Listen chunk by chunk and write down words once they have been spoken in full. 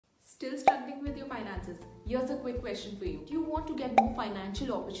Still struggling with your finances? Here's a quick question for you. Do you want to get more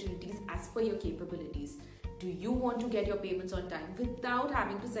financial opportunities as per your capabilities? Do you want to get your payments on time without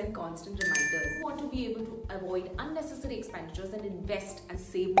having to send constant reminders? Do you want to be able to avoid unnecessary expenditures and invest and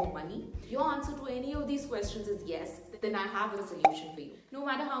save more money? If your answer to any of these questions is yes, then I have a solution for you. No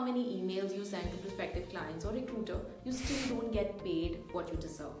matter how many emails you send to prospective clients or recruiter, you still don't get paid what you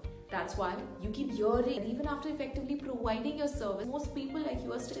deserve. That's why you keep hearing that even after effectively providing your service, most people like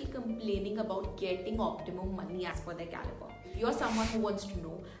you are still complaining about getting optimum money as per their caliber. If you're someone who wants to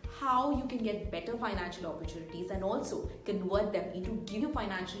know how you can get better financial opportunities and also convert them into give you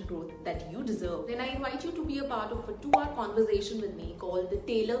financial growth that you deserve, then I invite you to be a part of a 2-hour conversation with me called the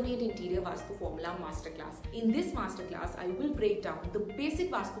TailorMade InteriorVastu Formula Masterclass. In this masterclass, I will break down the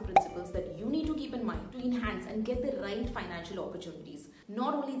basic Vastu principles that you need to keep in mind to enhance and get the right financial opportunities.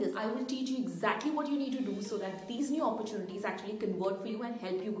 Not only this, I will teach you exactly what you need to do so that these new opportunities actually convert for you and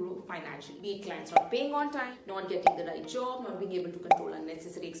help you grow financially. Be it clients not paying on time, not getting the right job, not being able to control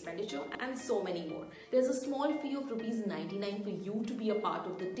unnecessary expenditure, and so many more. There's a small fee of ₹99 for you to be a part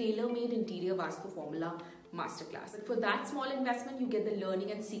of the TailorMade InteriorVastu Formula Masterclass. But for that small investment, you get the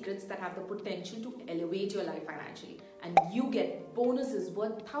learning and secrets that have the potential to elevate your life financially. And you get bonuses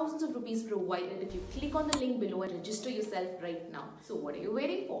worth thousands of rupees provided if you click on the link below and register yourself right now. So what are you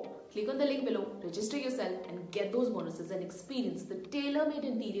waiting for? Click on the link below, register yourself and get those bonuses and experience the TailorMade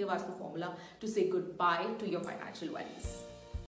InteriorVastu Formula to say goodbye to your financial worries.